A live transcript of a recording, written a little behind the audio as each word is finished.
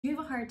Do you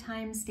have a hard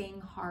time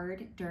staying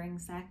hard during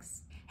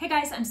sex? Hey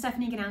guys, I'm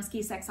Stephanie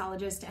Ganowski,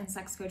 sexologist and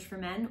sex coach for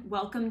men.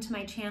 Welcome to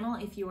my channel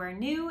if you are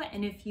new,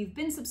 and if you've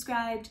been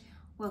subscribed,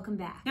 welcome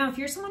back. Now, if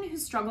you're someone who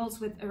struggles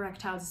with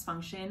erectile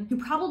dysfunction, you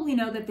probably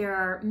know that there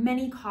are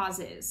many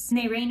causes. And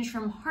they range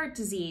from heart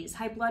disease,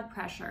 high blood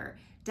pressure,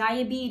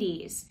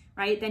 diabetes,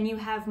 right? Then you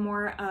have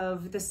more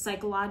of the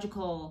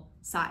psychological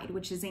side,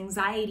 which is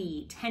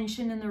anxiety,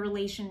 tension in the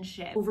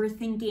relationship,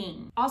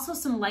 overthinking. Also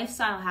some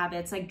lifestyle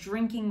habits like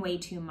drinking way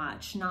too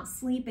much, not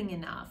sleeping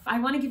enough. I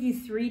want to give you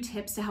 3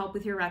 tips to help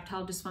with your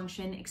erectile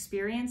dysfunction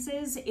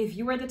experiences if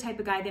you are the type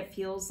of guy that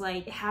feels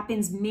like it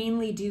happens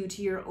mainly due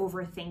to your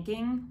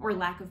overthinking or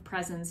lack of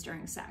presence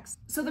during sex.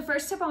 So the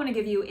first tip I want to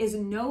give you is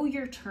know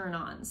your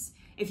turn-ons.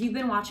 If you've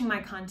been watching my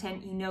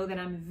content, you know that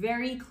I'm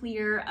very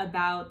clear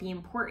about the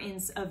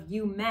importance of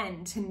you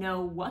men to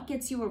know what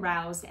gets you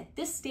aroused at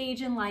this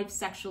stage in life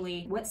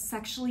sexually, what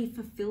sexually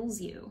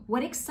fulfills you,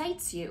 what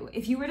excites you.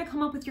 If you were to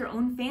come up with your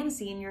own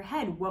fantasy in your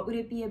head, what would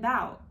it be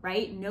about,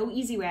 right? No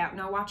easy way out,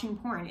 not watching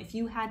porn. If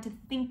you had to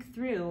think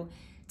through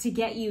to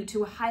get you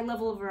to a high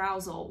level of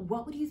arousal,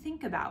 what would you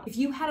think about? If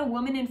you had a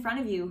woman in front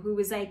of you who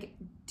was like,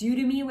 do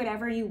to me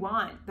whatever you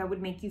want that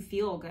would make you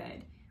feel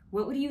good,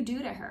 what would you do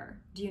to her?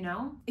 Do you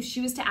know? If she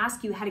was to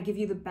ask you how to give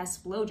you the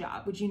best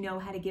blowjob, would you know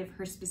how to give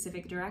her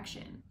specific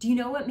direction? Do you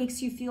know what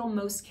makes you feel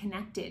most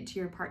connected to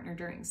your partner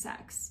during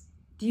sex?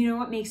 Do you know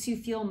what makes you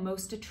feel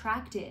most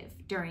attractive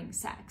during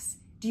sex?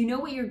 Do you know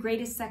what your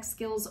greatest sex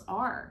skills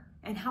are?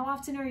 And how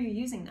often are you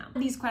using them?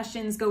 These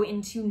questions go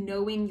into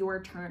knowing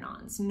your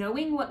turn-ons,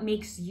 knowing what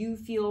makes you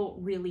feel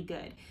really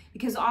good.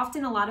 Because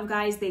often a lot of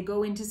guys, they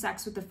go into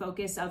sex with the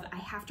focus of, I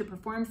have to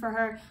perform for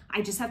her,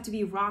 I just have to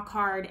be rock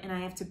hard, and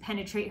I have to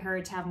penetrate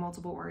her to have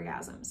multiple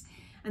orgasms.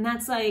 And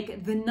that's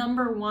like the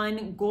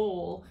 #1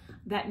 goal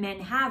that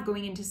men have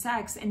going into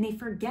sex, and they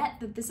forget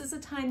that this is a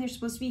time they're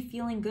supposed to be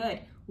feeling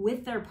good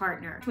with their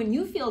partner. When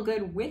you feel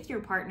good with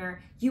your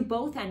partner, you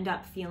both end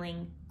up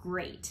feeling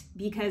great,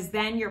 because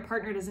then your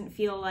partner doesn't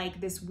feel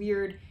like this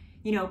weird,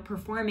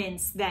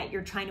 performance that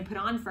you're trying to put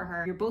on for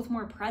her. You're both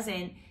more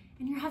present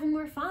and you're having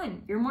more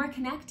fun. You're more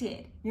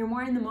connected. You're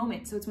more in the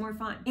moment, so it's more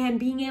fun. And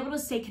being able to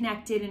stay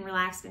connected and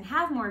relaxed and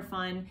have more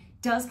fun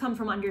does come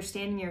from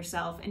understanding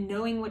yourself and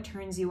knowing what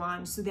turns you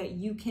on so that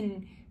you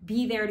can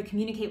be there to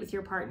communicate with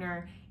your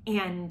partner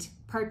and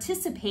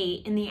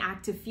participate in the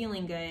act of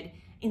feeling good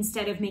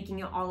instead of making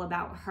it all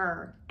about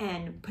her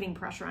and putting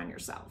pressure on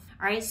yourself.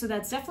 All right, so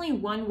that's definitely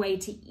one way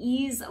to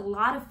ease a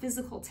lot of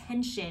physical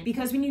tension,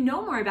 because when you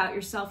know more about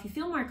yourself, you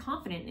feel more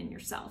confident in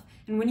yourself.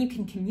 And when you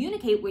can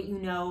communicate what you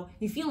know,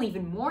 you feel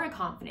even more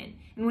confident.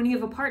 And when you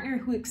have a partner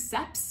who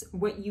accepts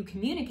what you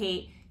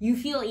communicate, you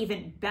feel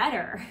even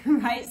better,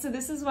 right? So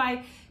this is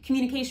why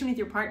communication with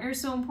your partner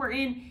is so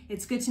important.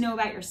 It's good to know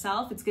about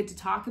yourself. It's good to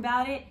talk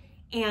about it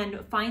and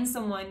find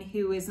someone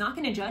who is not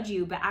gonna judge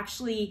you, but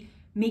actually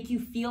make you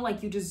feel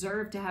like you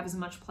deserve to have as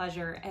much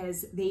pleasure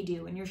as they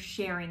do, and you're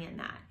sharing in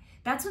that.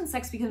 That's when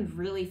sex becomes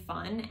really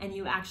fun and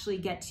you actually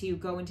get to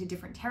go into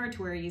different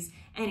territories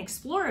and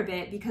explore a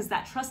bit, because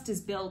that trust is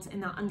built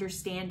and that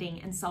understanding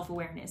and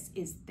self-awareness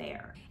is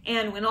there.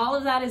 And when all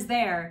of that is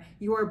there,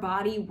 your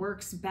body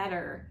works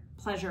better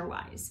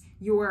pleasure-wise.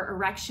 Your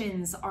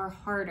erections are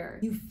harder.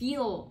 You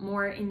feel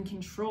more in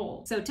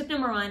control. So tip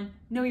 #1,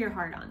 know your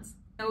hard-ons.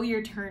 Know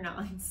your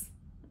turn-ons.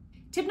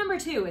 Tip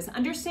 #2 is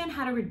understand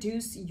how to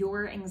reduce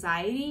your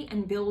anxiety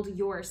and build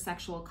your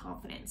sexual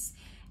confidence.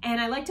 And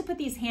I like to put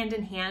these hand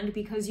in hand,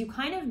 because you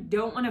kind of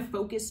don't want to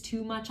focus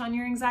too much on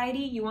your anxiety.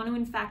 You want to,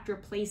 in fact,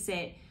 replace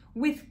it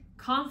with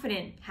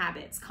confident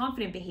habits,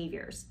 confident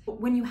behaviors.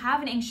 When you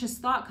have an anxious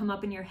thought come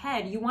up in your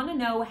head, you want to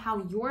know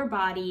how your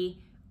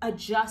body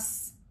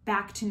adjusts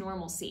back to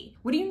normalcy.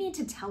 What do you need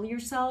to tell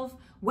yourself?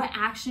 What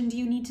action do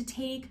you need to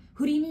take?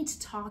 Who do you need to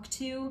talk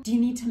to? Do you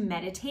need to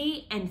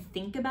meditate and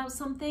think about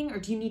something? Or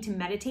do you need to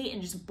meditate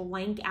and just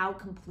blank out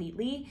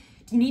completely?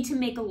 Do you need to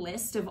make a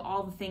list of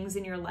all the things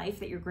in your life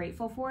that you're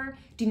grateful for?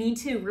 Do you need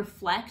to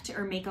reflect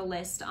or make a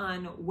list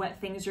on what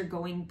things are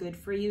going good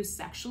for you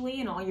sexually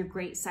and all your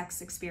great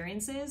sex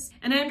experiences?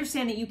 And I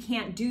understand that you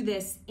can't do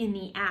this in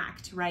the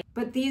act, right?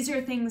 But these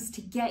are things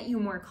to get you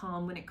more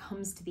calm when it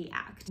comes to the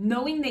act.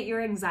 Knowing that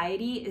your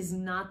anxiety is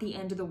not the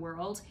end of the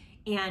world,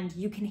 and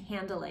you can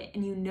handle it,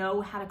 and you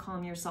know how to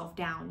calm yourself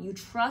down. You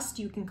trust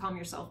you can calm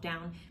yourself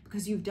down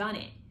because you've done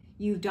it.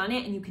 You've done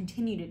it and you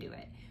continue to do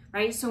it,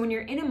 right? So when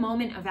you're in a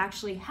moment of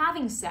actually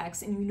having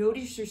sex and you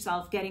notice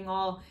yourself getting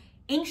all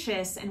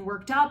anxious and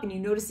worked up, and you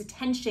notice a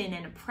tension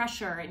and a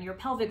pressure in your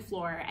pelvic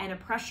floor and a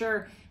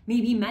pressure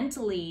maybe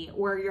mentally,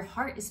 or your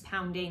heart is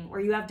pounding,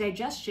 or you have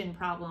digestion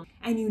problems,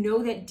 and you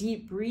know that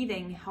deep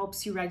breathing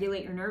helps you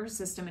regulate your nervous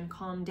system and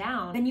calm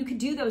down, then you could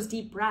do those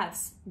deep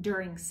breaths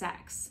during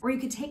sex. Or you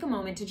could take a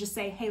moment to just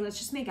say, hey, let's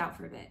just make out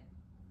for a bit.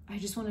 I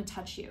just want to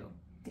touch you.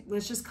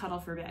 Let's just cuddle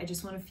for a bit. I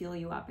just want to feel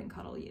you up and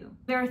cuddle you.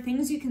 There are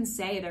things you can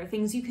say, there are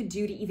things you could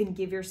do to even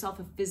give yourself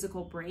a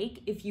physical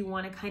break if you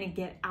want to kind of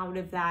get out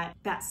of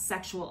that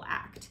sexual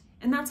act.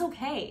 And that's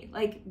okay.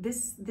 Like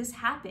this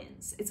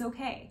happens. It's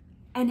okay.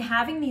 And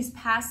having these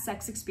past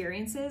sex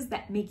experiences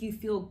that make you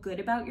feel good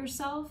about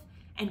yourself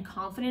and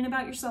confident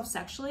about yourself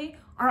sexually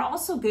are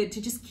also good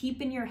to just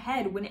keep in your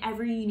head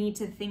whenever you need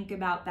to think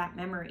about that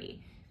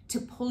memory, to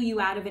pull you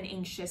out of an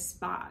anxious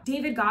spot.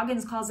 David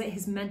Goggins calls it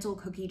his mental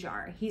cookie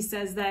jar. He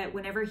says that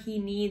whenever he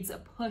needs a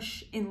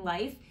push in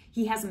life,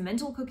 he has a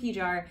mental cookie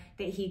jar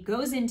that he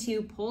goes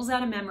into, pulls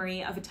out a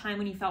memory of a time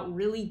when he felt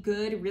really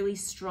good, really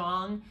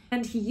strong,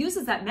 and he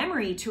uses that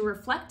memory to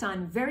reflect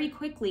on very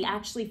quickly,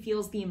 actually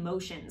feels the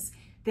emotions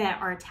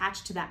that are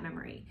attached to that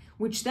memory,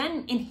 which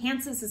then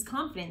enhances his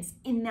confidence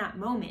in that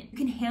moment. You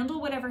can handle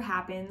whatever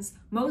happens.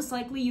 Most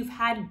likely you've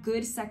had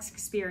good sex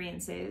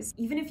experiences.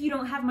 Even if you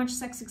don't have much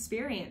sex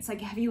experience, like,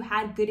 have you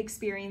had good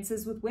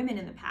experiences with women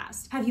in the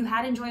past? Have you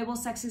had enjoyable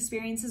sex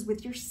experiences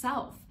with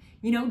yourself?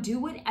 You know, do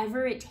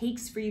whatever it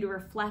takes for you to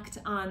reflect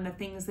on the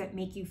things that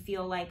make you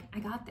feel like, I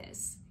got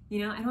this. You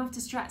know, I don't have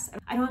to stress.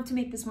 I don't have to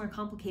make this more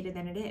complicated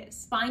than it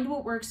is. Find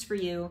what works for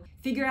you.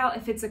 Figure out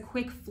if it's a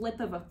quick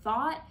flip of a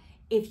thought,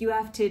 if you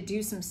have to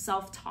do some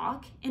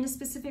self-talk in a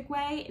specific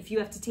way, if you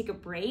have to take a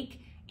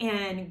break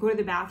and go to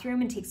the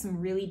bathroom and take some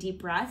really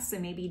deep breaths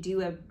and maybe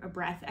do a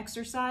breath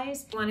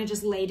exercise. If you want to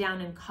just lay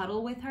down and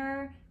cuddle with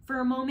her for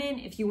a moment,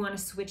 if you want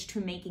to switch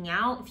to making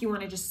out, if you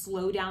want to just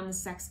slow down the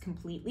sex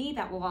completely,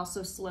 that will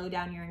also slow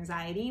down your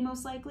anxiety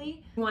most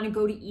likely. If you want to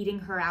go to eating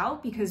her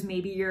out because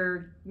maybe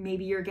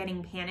you're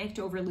getting panicked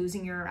over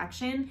losing your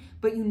erection,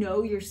 but you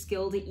know you're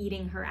skilled at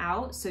eating her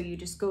out, so you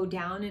just go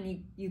down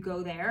and you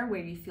go there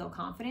where you feel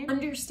confident.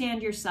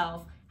 Understand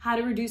yourself. How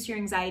to reduce your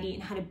anxiety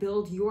and how to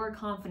build your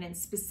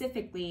confidence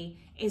specifically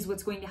is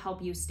what's going to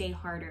help you stay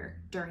harder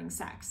during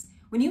sex.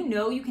 When you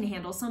know you can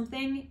handle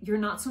something, you're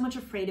not so much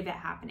afraid of it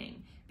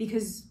happening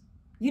because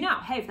you know,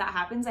 hey, if that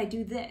happens, I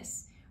do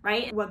this,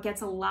 right? What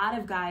gets a lot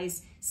of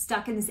guys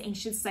stuck in this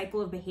anxious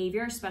cycle of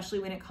behavior, especially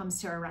when it comes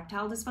to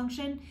erectile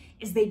dysfunction,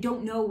 is they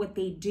don't know what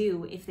they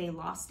do if they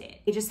lost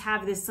it. They just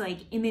have this like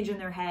image in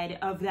their head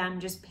of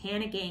them just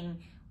panicking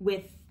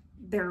with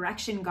their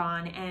erection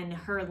gone and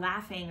her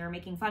laughing or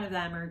making fun of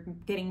them or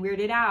getting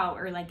weirded out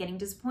or like getting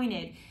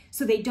disappointed.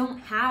 So they don't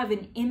have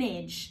an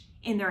image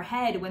in their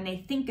head when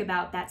they think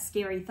about that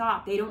scary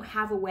thought. They don't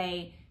have a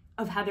way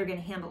of how they're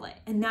going to handle it.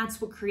 And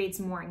that's what creates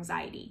more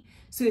anxiety.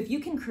 So if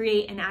you can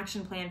create an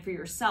action plan for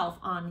yourself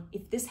on,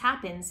 if this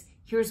happens,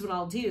 here's what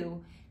I'll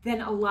do, then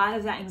a lot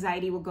of that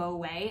anxiety will go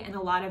away and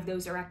a lot of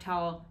those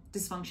erectile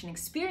dysfunction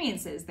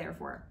experiences,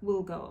 therefore,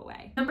 will go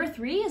away. Number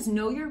 3 is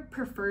know your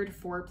preferred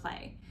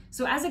foreplay.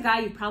 So as a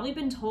guy, you've probably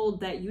been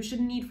told that you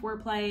shouldn't need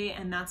foreplay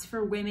and that's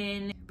for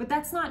women, but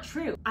that's not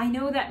true. I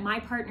know that my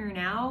partner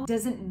now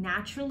doesn't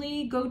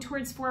naturally go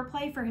towards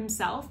foreplay for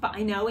himself, but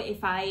I know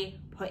if I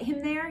put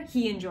him there,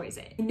 he enjoys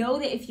it. I know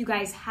that if you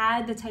guys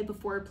had the type of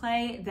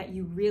foreplay that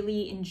you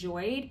really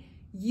enjoyed,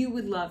 you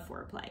would love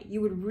foreplay. You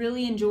would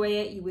really enjoy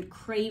it, you would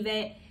crave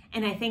it,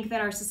 and I think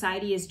that our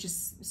society is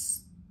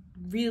just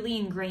really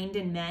ingrained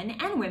in men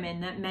and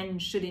women that men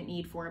shouldn't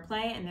need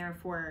foreplay and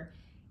therefore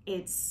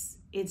it's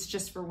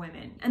just for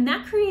women. And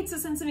that creates a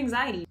sense of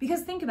anxiety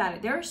because think about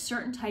it, there are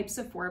certain types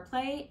of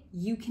foreplay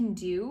you can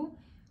do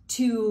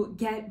to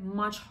get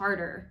much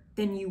harder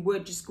than you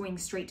would just going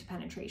straight to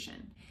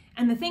penetration.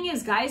 And the thing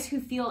is, guys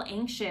who feel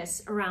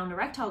anxious around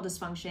erectile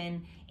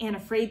dysfunction and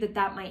afraid that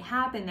that might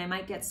happen, they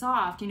might get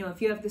soft. You know,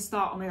 if you have this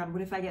thought, oh my God,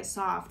 what if I get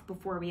soft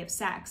before we have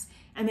sex?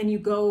 And then you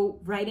go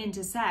right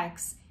into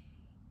sex,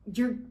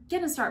 you're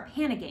gonna start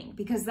panicking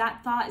because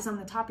that thought is on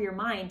the top of your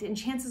mind and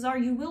chances are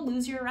you will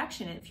lose your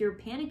erection if you're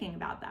panicking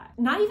about that.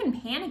 Not even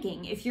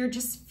panicking, if you're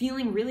just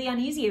feeling really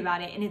uneasy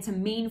about it and it's a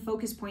main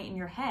focus point in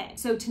your head.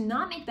 So to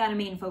not make that a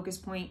main focus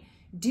point,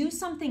 do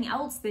something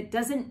else that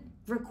doesn't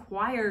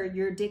require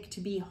your dick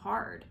to be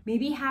hard.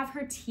 Maybe have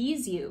her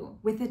tease you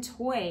with a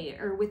toy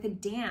or with a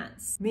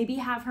dance. Maybe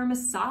have her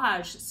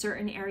massage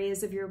certain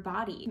areas of your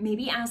body.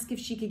 Maybe ask if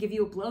she could give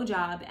you a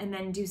blowjob and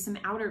then do some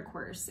outer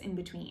course in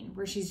between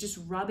where she's just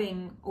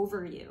rubbing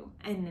over you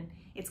and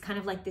it's kind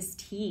of like this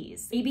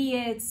tease. Maybe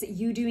it's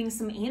you doing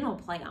some anal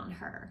play on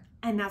her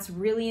and that's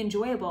really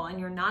enjoyable and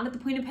you're not at the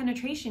point of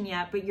penetration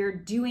yet, but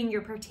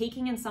you're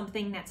partaking in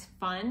something that's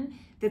fun,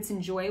 that's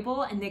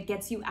enjoyable, and that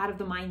gets you out of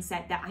the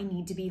mindset that I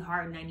need to be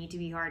hard and I need to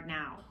be hard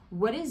now.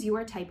 What is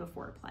your type of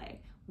foreplay?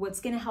 What's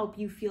gonna help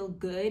you feel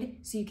good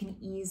so you can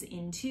ease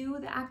into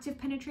the active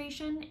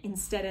penetration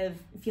instead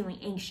of feeling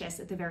anxious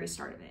at the very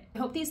start of it? I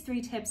hope these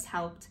 3 tips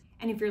helped.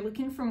 And if you're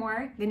looking for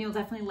more, then you'll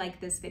definitely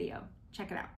like this video. Check it out.